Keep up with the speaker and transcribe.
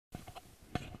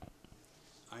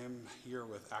I am here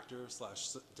with actor slash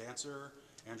dancer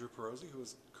Andrew Pirozzi, who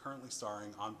is currently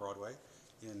starring on Broadway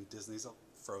in Disney's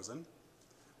Frozen.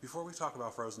 Before we talk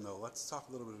about Frozen, though, let's talk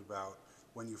a little bit about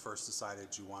when you first decided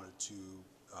you wanted to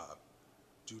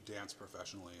do dance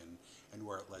professionally and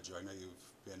where it led you. I know you've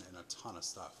been in a ton of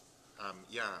stuff.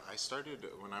 Yeah, I started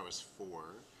when I was 4,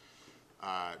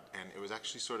 and it was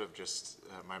actually sort of just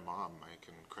my mom. I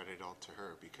can credit it all to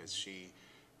her because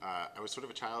I was sort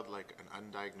of a child, like an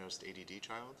undiagnosed ADD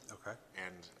child. Okay.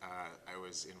 And I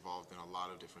was involved in a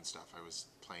lot of different stuff. I was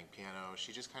playing piano.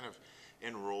 She just kind of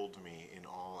enrolled me in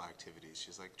all activities.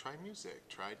 She's like, try music,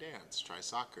 try dance, try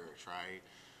soccer, try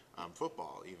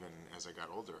football, even as I got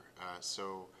older.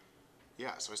 So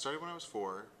I started when I was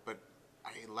 4, but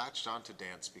I latched on to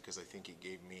dance because I think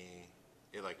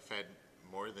it like fed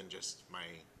more than just my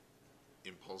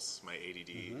impulse, my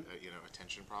ADD,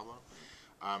 attention problem.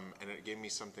 And it gave me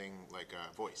something like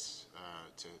a voice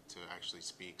to actually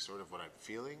speak sort of what I'm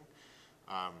feeling.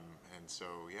 And so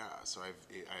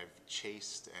I've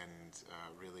chased and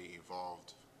really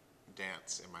evolved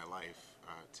dance in my life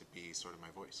to be sort of my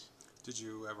voice. Did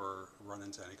you ever run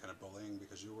into any kind of bullying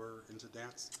because you were into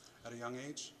dance at a young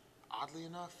age? Oddly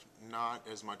enough, not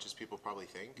as much as people probably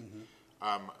think.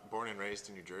 Born and raised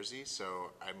in New Jersey,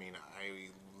 so I mean, I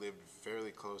lived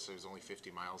fairly close. I was only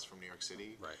 50 miles from New York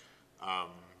City. Right.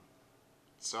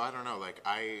 So I don't know. Like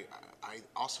I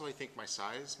think my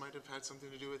size might have had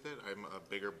something to do with it. I'm a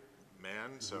bigger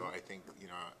man, so I think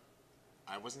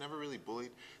I was never really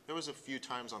bullied. There was a few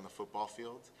times on the football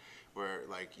field where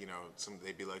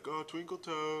they'd be like, "Oh, twinkle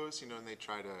toes," and they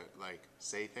try to like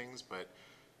say things, but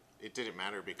it didn't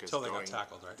matter because Until they got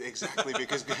tackled, right? Exactly,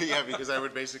 because I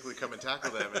would basically come and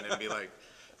tackle them and then be like,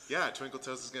 "Yeah, Twinkle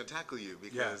Toes is going to tackle you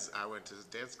because I went to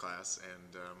dance class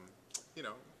and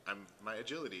my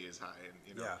agility is high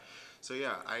and Yeah. So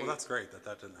yeah, Well, that's great that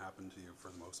didn't happen to you for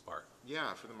the most part.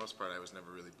 Yeah, for the most part, I was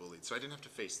never really bullied, so I didn't have to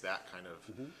face that kind of.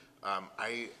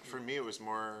 For me, it was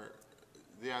more.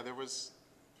 Yeah, there was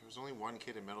only one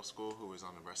kid in middle school who was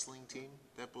on the wrestling team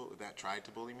that tried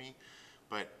to bully me,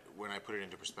 but when I put it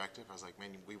into perspective, I was like, man,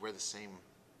 we wear the same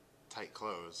tight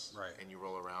clothes, right? And you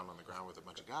roll around on the ground with a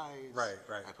bunch of guys, right?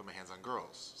 I put my hands on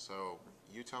girls, so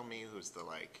you tell me who's the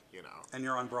And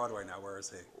you're on Broadway now. Where is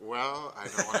he? Well, I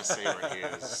don't want to say where he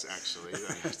is, actually.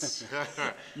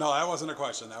 No, that wasn't a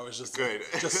question. That was just good.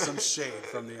 Just some shade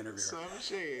from the interviewer. Some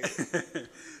shade.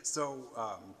 So,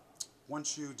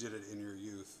 once you did it in your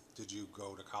youth, did you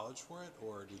go to college for it,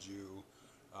 or did you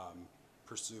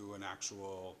pursue an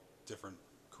actual different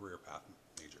career path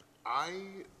major?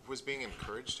 I was being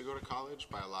encouraged to go to college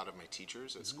by a lot of my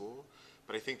teachers at school,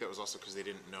 but I think that was also because they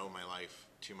didn't know my life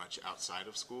too much outside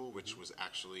of school, which was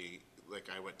actually,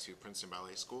 I went to Princeton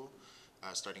Ballet School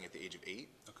starting at the age of 8.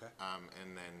 Okay.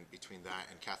 And then between that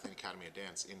and Kathleen Academy of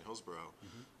Dance in Hillsborough,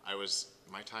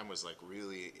 my time was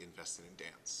really invested in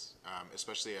dance,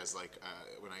 especially as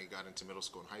when I got into middle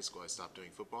school and high school, I stopped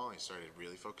doing football and I started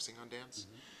really focusing on dance.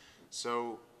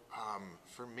 So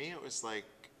for me, it was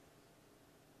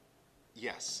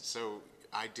yes. So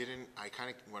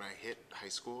when I hit high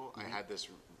school, I had this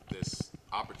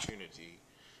opportunity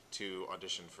to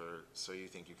audition for So You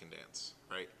Think You Can Dance,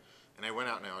 right? And I went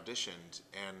out and I auditioned,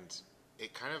 and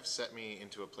it kind of set me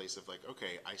into a place of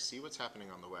okay, I see what's happening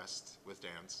on the West with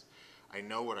dance. I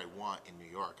know what I want in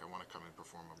New York. I want to come and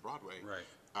perform on Broadway.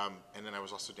 Right. And then I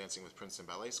was also dancing with Princeton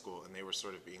Ballet School, and they were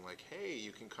sort of being like, hey,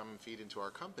 you can come and feed into our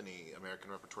company,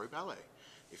 American Repertory Ballet,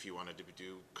 if you wanted to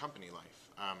do company life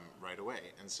right away.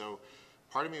 And so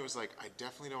part of me was like, I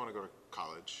definitely don't want to go to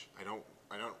college. I don't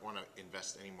want to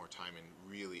invest any more time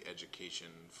in really education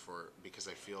because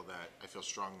I feel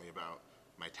strongly about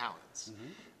my talents.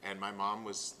 And my mom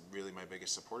was really my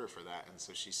biggest supporter for that. And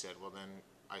so she said, well, then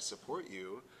I support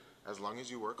you as long as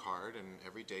you work hard and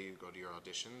every day you go to your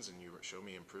auditions and you show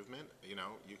me improvement,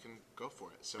 you can go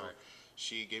for it. So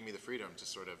she gave me the freedom to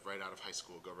sort of right out of high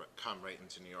school come right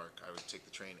into New York. I would take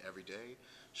the train every day,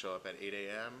 show up at 8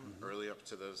 a.m. Early up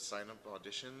to those sign-up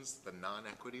auditions, the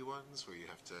non-equity ones where you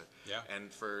have to. Yeah.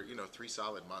 And for 3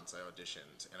 solid months, I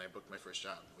auditioned and I booked my first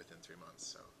job within 3 months.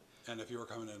 So. And if you were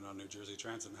coming in on New Jersey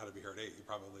Transit and had to be here at 8, you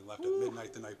probably left at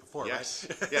midnight the night before, yes.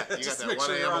 right? Yeah, you got that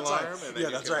 1 a.m. alarm. And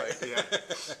then that's right.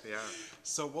 Yeah.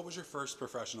 So what was your first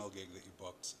professional gig that you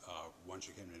booked once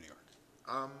you came to New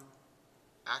York?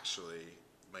 Actually,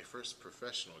 my first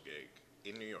professional gig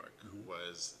in New York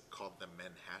was called the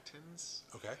Manhattans.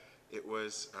 Okay. It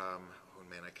was,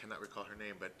 I cannot recall her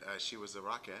name, but she was a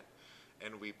rockette,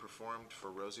 and we performed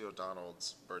for Rosie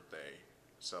O'Donnell's birthday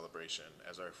celebration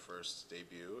as our first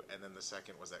debut, and then the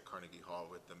second was at Carnegie Hall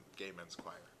with the Gay Men's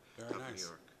Choir Very in nice. New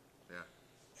York. Yeah.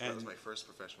 And that was my first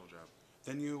professional job.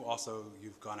 Then you've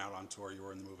gone out on tour. You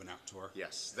were in the Moving Out tour.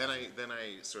 Yes. Then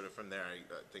I sort of from there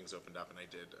things opened up, and I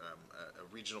did a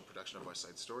regional production of West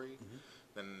Side Story.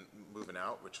 Then Moving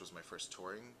Out, which was my first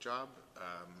touring job,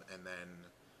 and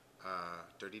then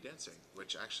Dirty Dancing,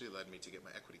 which actually led me to get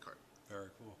my equity card. Very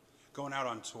cool. Going out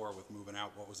on tour with Moving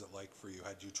Out, what was it like for you?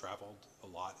 Had you traveled a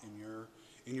lot in your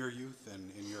youth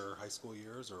and in your high school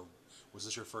years, or was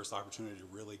this your first opportunity to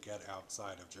really get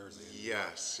outside of Jersey?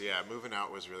 Yes, yeah. Moving Out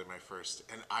was really my first,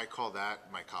 and I call that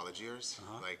my college years.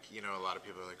 Like, a lot of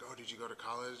people are like, "Oh, did you go to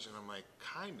college?" And I'm like,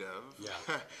 "Kind of."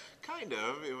 Yeah. Kind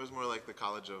of. It was more like the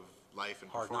college of life and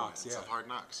Hard performance. Knocks, yeah. Of Hard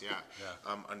Knocks, yeah.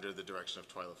 Yeah. Under the direction of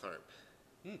Twyla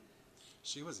Tharp.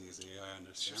 She was easy, I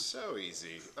understand. She's so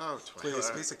easy. Oh, Please,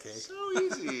 Twyla. piece of cake. So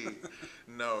easy.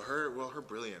 No, her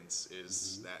brilliance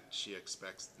is that she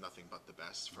expects nothing but the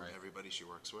best from Right. everybody she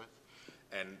works with.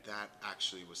 And that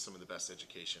actually was some of the best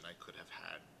education I could have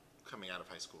had coming out of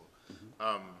high school.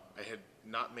 I had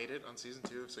not made it on season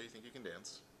 2 of So You Think You Can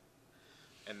Dance.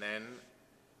 And then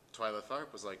Twyla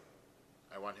Tharp was like,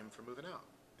 I want him for Moving Out.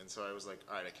 And so I was like,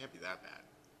 all right, I can't be that bad.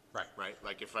 Right?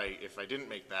 Like if I didn't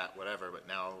make that, whatever, but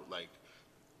now like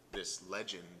this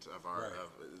legend of Right.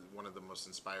 of one of the most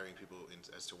inspiring people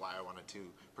as to why I wanted to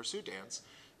pursue dance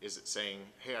is saying,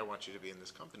 hey, I want you to be in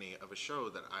this company of a show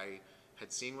that I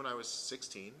had seen when I was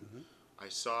 16. I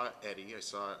saw Eddie, I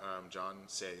saw John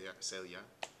Celia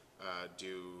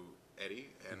do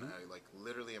Eddie, and I like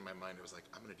literally in my mind I was like,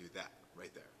 I'm gonna do that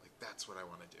right there. Like that's what I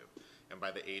want to do. And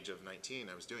by the age of 19,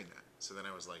 I was doing that. So then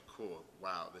I was like, cool,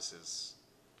 wow, this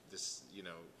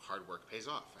hard work pays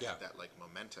off. I Yeah. had that like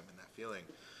momentum and that feeling.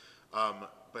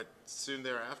 But soon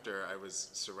thereafter, I was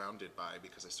surrounded by,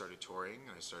 because I started touring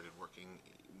and I started working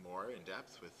more in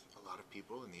depth with a lot of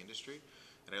people in the industry,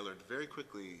 and I learned very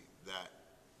quickly that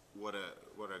what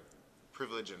a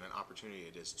privilege and an opportunity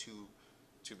it is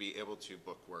to be able to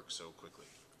book work so quickly.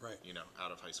 Right.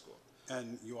 Out of high school.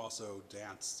 And you also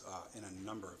danced in a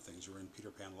number of things. You were in Peter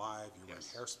Pan Live, you were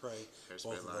Yes. in Hairspray, Hairspray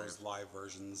both of Live. those live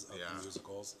versions of Yeah. the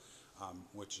musicals,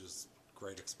 which is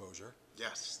great exposure.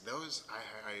 Yes, those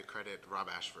I credit Rob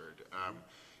Ashford.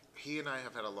 He and I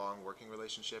have had a long working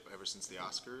relationship ever since the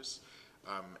Oscars,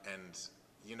 and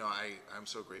I'm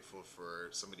so grateful for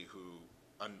somebody who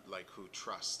who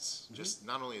trusts just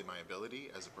not only my ability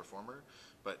as a performer,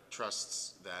 but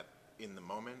trusts that in the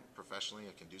moment professionally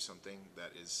I can do something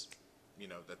that is,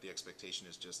 that the expectation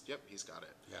is just, yep, he's got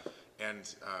it. Yeah.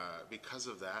 And because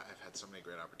of that, I've had so many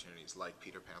great opportunities like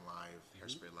Peter Pan Live,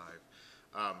 Hairspray Live.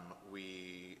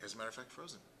 As a matter of fact,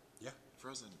 Frozen. Yeah.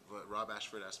 Frozen. Rob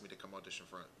Ashford asked me to come audition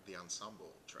for the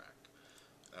ensemble track,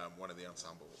 one of the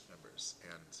ensemble members,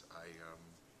 and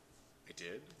I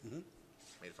did.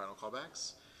 Made final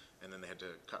callbacks, and then they had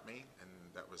to cut me, and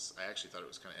I actually thought it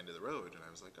was kind of end of the road, and I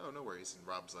was like, oh, no worries. And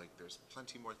Rob's like, there's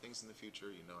plenty more things in the future.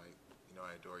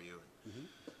 I adore you.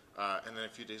 And then a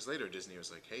few days later, Disney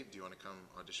was like, hey, do you want to come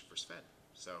audition for Sven?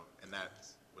 And that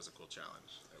was a cool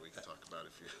challenge that we can talk about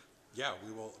if you. Yeah,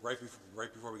 we will. Right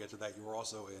before we get to that, you were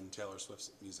also in Taylor Swift's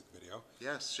music video.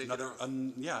 Yes, Shake It Another,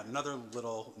 Off. another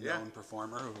little Yeah. known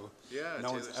performer who Yeah,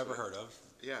 no one's Taylor ever Swift. heard of.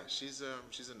 Yeah, she's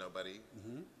a nobody.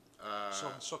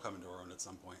 She'll come into her own at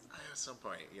some point. At some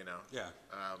point, Yeah.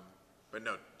 But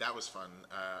no, that was fun.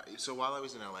 So while I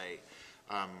was in LA,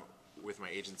 with my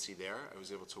agency there, I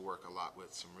was able to work a lot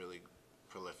with some really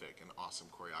prolific and awesome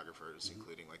choreographers,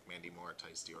 including like Mandy Moore,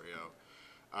 Tice Diorio.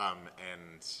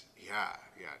 And yeah,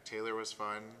 Taylor was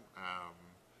fun.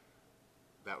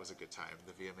 That was a good time.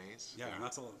 The VMAs. Yeah, and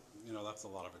that's a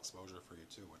lot of exposure for you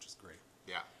too, which is great.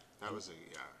 Yeah, that was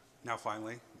Now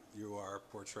finally, you are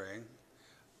portraying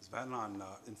Sven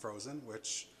in Frozen,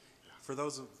 which for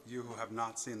those of you who have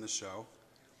not seen the show,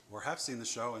 or have seen the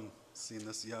show and seen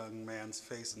this young man's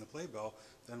face in the playbill,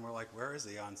 then we're like, where is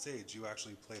he on stage? You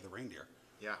actually play the reindeer.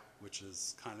 Yeah. Which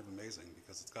is kind of amazing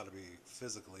because it's got to be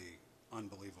physically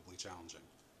unbelievably challenging.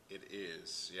 It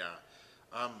is, yeah.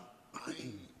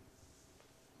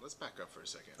 Let's back up for a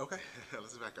second. Okay.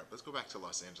 Let's back up. Let's go back to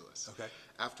Los Angeles. Okay.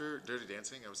 After Dirty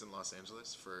Dancing, I was in Los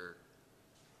Angeles for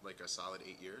like a solid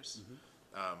 8 years,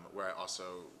 where I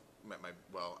also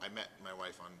I met my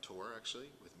wife on tour actually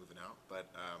with Moving Out, but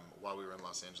while we were in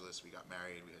Los Angeles, we got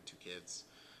married, we had 2 kids,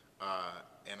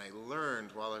 and I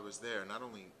learned while I was there, not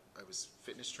only I was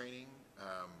fitness training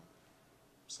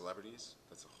celebrities,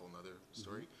 that's a whole nother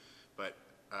story, but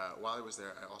while I was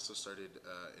there, I also started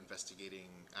investigating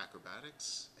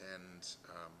acrobatics and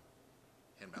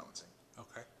hand balancing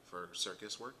Okay. for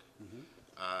circus work,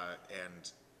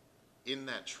 and in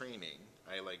that training,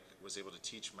 I was able to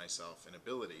teach myself an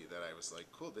ability that I was like,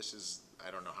 cool,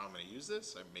 I don't know how I'm going to use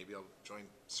this. Maybe I'll join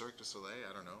Cirque du Soleil.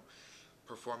 I don't know.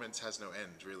 performance has no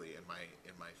end really in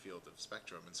my field of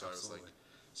spectrum. And so Absolutely. I was like,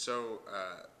 so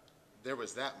there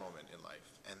was that moment in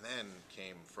life, and then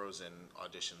came Frozen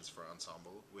auditions for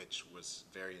ensemble, which was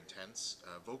very intense.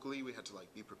 Vocally, we had to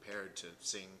like be prepared to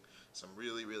sing some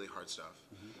really really hard stuff,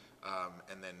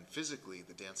 and then physically,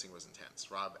 the dancing was intense.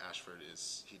 Rob Ashford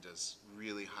he does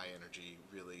really high energy,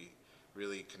 really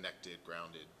really connected,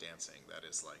 grounded dancing that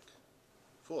is like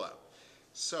full out.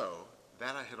 So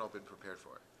that I had all been prepared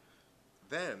for.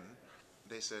 Then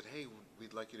they said, hey,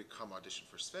 we'd like you to come audition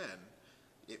for Sven.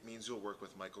 It means you'll work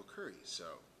with Michael Curry. So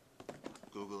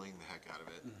Googling the heck out of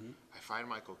it. I find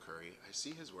Michael Curry, I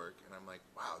see his work, and I'm like,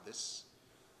 wow, this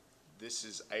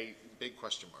is a big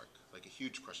question mark, like a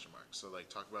huge question mark. So like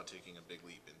talk about taking a big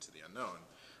leap into the unknown.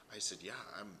 I said, yeah,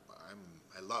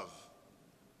 I love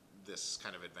this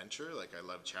kind of adventure. Like I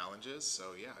love challenges.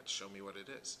 So yeah, show me what it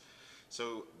is.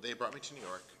 So they brought me to New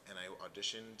York, and I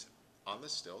auditioned on the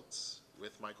stilts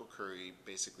with Michael Curry,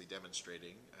 basically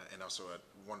demonstrating, and also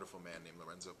a wonderful man named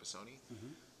Lorenzo Pisoni.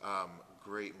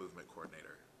 Great movement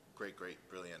coordinator, great,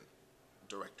 brilliant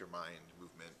director mind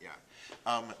movement. Yeah,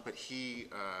 but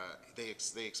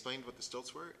they explained what the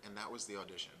stilts were, and that was the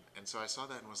audition. And so I saw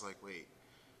that and was like, wait,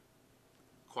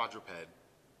 quadruped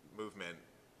movement,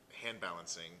 hand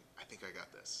balancing. I think I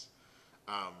got this.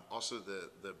 Also,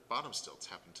 the bottom stilts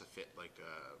happen to fit like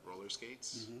roller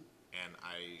skates, and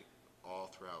all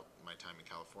throughout my time in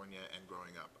California and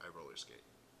growing up, I roller skate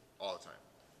all the time.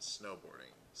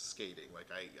 Snowboarding, skating, like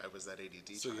I was that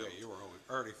ADD So child. yeah, you were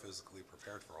already physically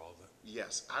prepared for all of it.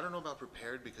 Yes, I don't know about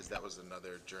prepared because that was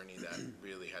another journey that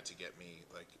really had to get me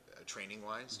like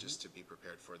training-wise, just to be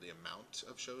prepared for the amount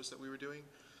of shows that we were doing.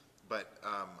 But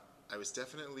I was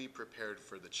definitely prepared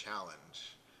for the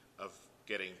challenge of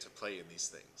getting to play in these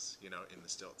things, in the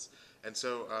stilts. And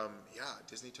so, yeah,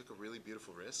 Disney took a really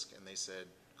beautiful risk, and they said,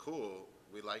 cool,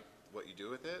 we like what you do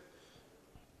with it.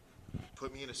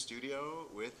 Put me in a studio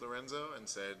with Lorenzo and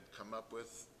said, come up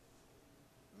with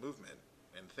movement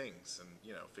and things and,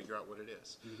 figure out what it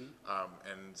is.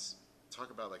 And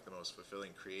talk about like the most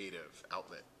fulfilling creative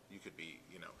outlet you could be,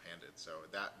 handed. So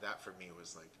that for me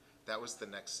was like, that was the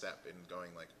next step in going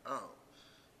like, oh,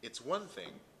 it's one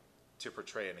thing to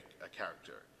portray a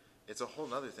character. It's a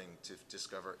whole other thing to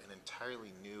discover an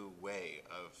entirely new way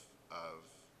of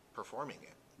performing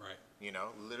it. Right.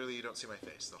 Literally you don't see my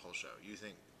face the whole show. You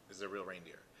think, is there a real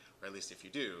reindeer? Or at least if you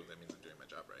do, that means I'm doing my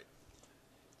job right.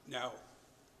 Now,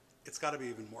 it's got to be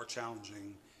even more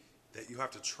challenging that you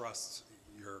have to trust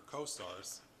your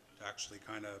co-stars to actually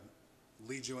kind of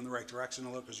lead you in the right direction a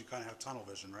little, because you kind of have tunnel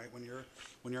vision, right, when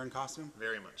you're in costume?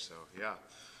 Very much so, yeah.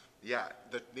 Yeah,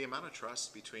 the amount of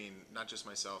trust between not just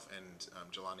myself and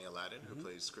Jelani Aladdin, who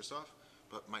plays Kristoff,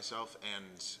 but myself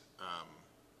and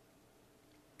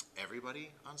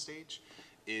everybody on stage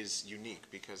is unique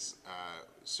because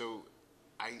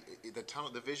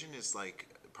the vision is like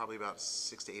probably about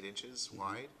 6 to 8 inches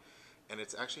wide, and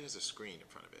it actually has a screen in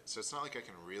front of it, so it's not like I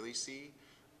can really see.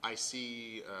 I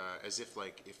see as if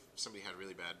like if somebody had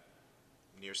really bad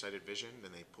nearsighted vision,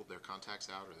 then they pulled their contacts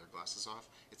out or their glasses off.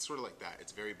 It's sort of like that.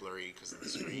 It's very blurry because of the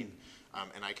screen,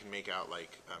 and I can make out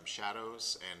like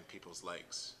shadows and people's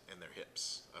legs and their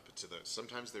hips up to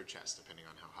sometimes their chest, depending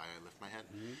on how high I lift my head.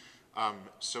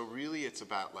 So really, it's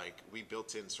about like we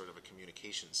built in sort of a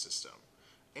communication system,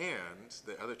 and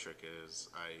the other trick is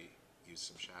I use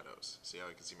some shadows. See how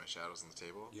I can see my shadows on the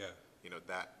table? Yeah.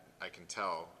 That I can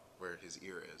tell where his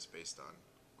ear is based on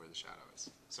where the shadow is.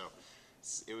 So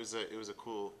it was a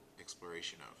cool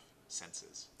exploration of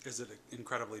senses. Is it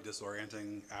incredibly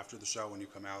disorienting after the show when you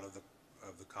come out of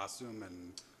the costume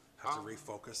and have to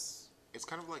refocus? It's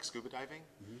kind of like scuba diving.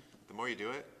 The more you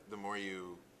do it, the more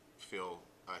you feel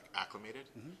acclimated.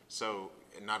 So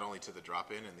not only to the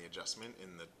drop in and the adjustment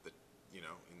in the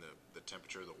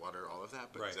temperature of the water, all of that,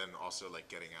 but Right. then also like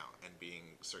getting out and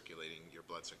circulating your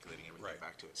blood, circulating everything Right.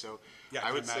 back to it. So Yeah, I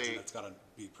I would can imagine say, it's got to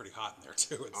be pretty hot in there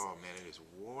too. oh man, it is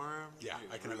warm. Yeah, It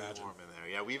is I can really imagine. warm in there.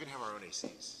 Yeah, we even have our own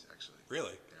ACs actually.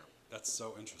 Really? Yeah. That's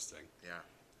so interesting. Yeah.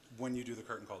 When you do the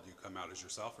curtain call, do you come out as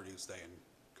yourself or do you stay in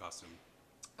costume?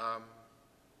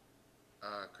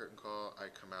 Curtain call, I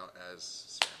come out as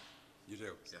Sven. You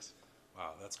do? Yes.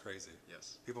 Wow, that's crazy.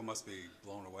 Yes. People must be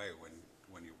blown away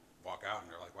when you walk out and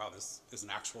they're like, wow, this is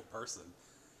an actual person.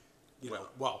 They see it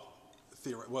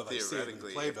in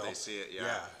Theoretically, Playbill. if they see it,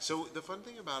 yeah. So the fun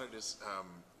thing about it is,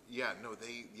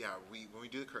 when we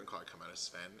do the curtain call, I come out as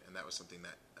Sven, and that was something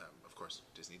that, of course,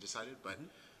 Disney decided. But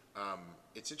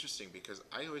it's interesting because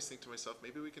I always think to myself,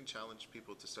 maybe we can challenge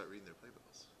people to start reading their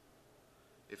playbills.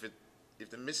 if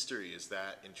the mystery is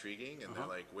that intriguing, and they're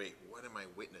like, wait, what am I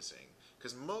witnessing?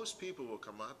 Because most people will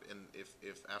come up, and if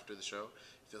after the show,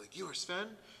 if they're like, you are Sven,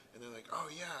 and they're like, oh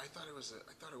yeah, I thought it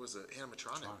was an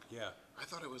animatronic. Yeah. I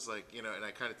thought it was like, you know, and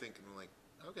I kind of think, and I'm like,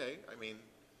 okay, I mean,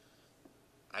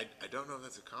 I don't know if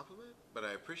that's a compliment, but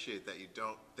I appreciate that you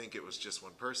don't think it was just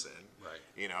one person. Right.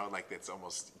 You know, like it's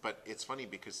almost, but it's funny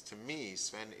because to me,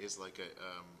 Sven is like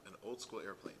an old school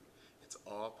airplane. It's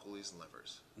all pulleys and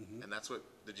levers, and that's what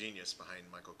the genius behind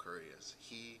Michael Curry is.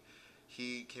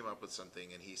 He came up with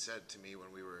something, and he said to me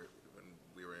when we were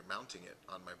mounting it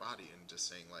on my body, and just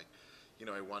saying like, you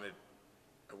know, I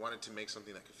wanted to make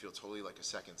something that could feel totally like a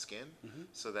second skin,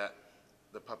 so that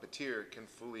the puppeteer can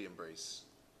fully embrace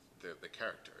the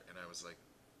character. And I was like,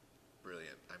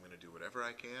 brilliant. I'm going to do whatever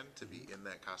I can to be in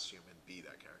that costume and be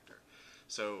that character.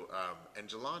 So, and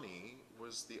Jelani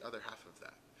was the other half of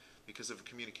that, because of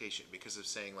communication, because of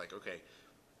saying like, okay,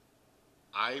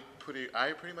 I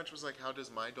pretty much was like, how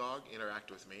does my dog interact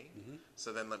with me?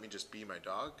 So then let me just be my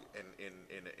dog, and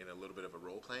in a little bit of a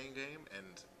role playing game,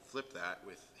 and flip that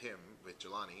with him, with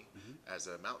Jelani, as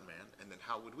a mountain man, and then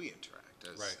how would we interact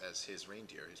as his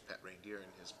reindeer, his pet reindeer,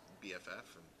 and his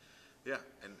BFF, and yeah,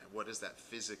 and what is that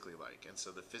physically like? And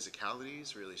so the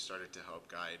physicalities really started to help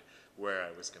guide where I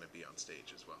was going to be on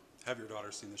stage as well. Have your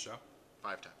daughters seen the show?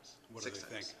 5 times. What 6 do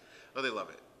they times. think? Oh, they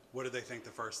love it. What did they think the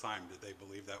first time? Did they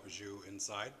believe that was you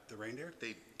inside the reindeer?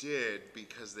 They did,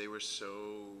 because they were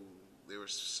so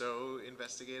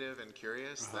investigative and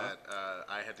curious that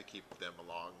I had to keep them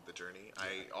along the journey.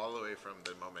 All the way from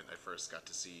the moment I first got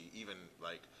to see even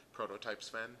like prototype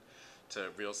Sven to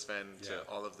real Sven to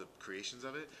all of the creations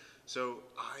of it. So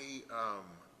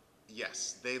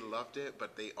yes, they loved it,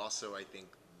 but they also, I think,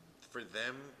 for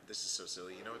them, this is so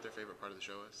silly. You know what their favorite part of the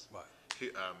show is? What?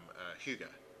 Huga.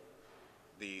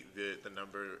 The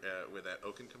number where that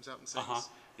Oaken comes out and sings.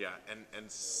 Yeah,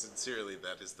 and sincerely,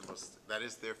 that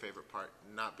is their favorite part.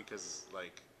 Not because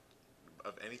like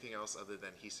of anything else other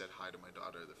than he said hi to my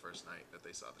daughter the first night that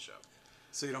they saw the show.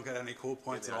 So you don't get any cool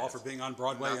points In at the all for audience. being on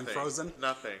Broadway in Frozen?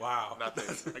 Nothing. Wow.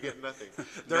 Nothing. I get nothing.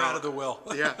 They're No, out of the will.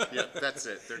 yeah, that's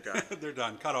it. They're gone. They're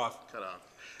done. Cut off. Cut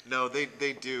off. No, they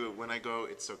do. When I go,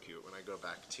 it's so cute. When I go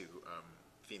back to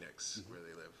Phoenix, where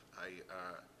they live,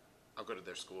 I'll go to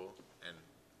their school, and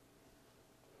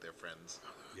their friends. Oh,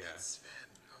 Yeah. that's Sven.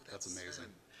 Oh, That's amazing.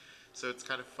 Sven. So it's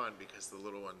kind of fun because the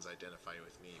little ones identify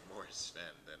with me more as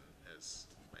Sven than as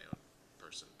my own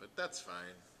person. But that's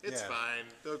fine. It's Yeah. fine.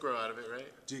 They'll grow out of it,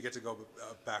 right? Do you get to go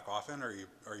back often, or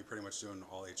are you pretty much doing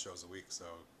all 8 shows a week? So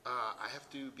I have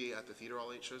to be at the theater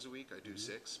all 8 shows a week. I do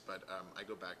 6, but I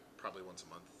go back probably once a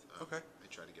month. Okay. I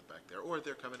try to get back there. Or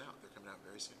they're coming out. They're coming out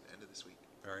very soon, end of this week.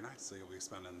 very nice. So you'll be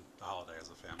spending the holiday as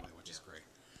a family, which is great.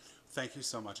 Thank you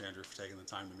so much, Andrew, for taking the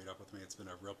time to meet up with me. It's been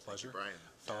a real pleasure. Brian.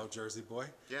 Fellow Jersey boy.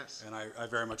 Yes. And I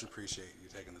very much appreciate you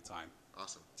taking the time.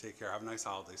 Awesome. Take care. Have a nice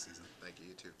holiday season. Thank you.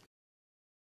 You too.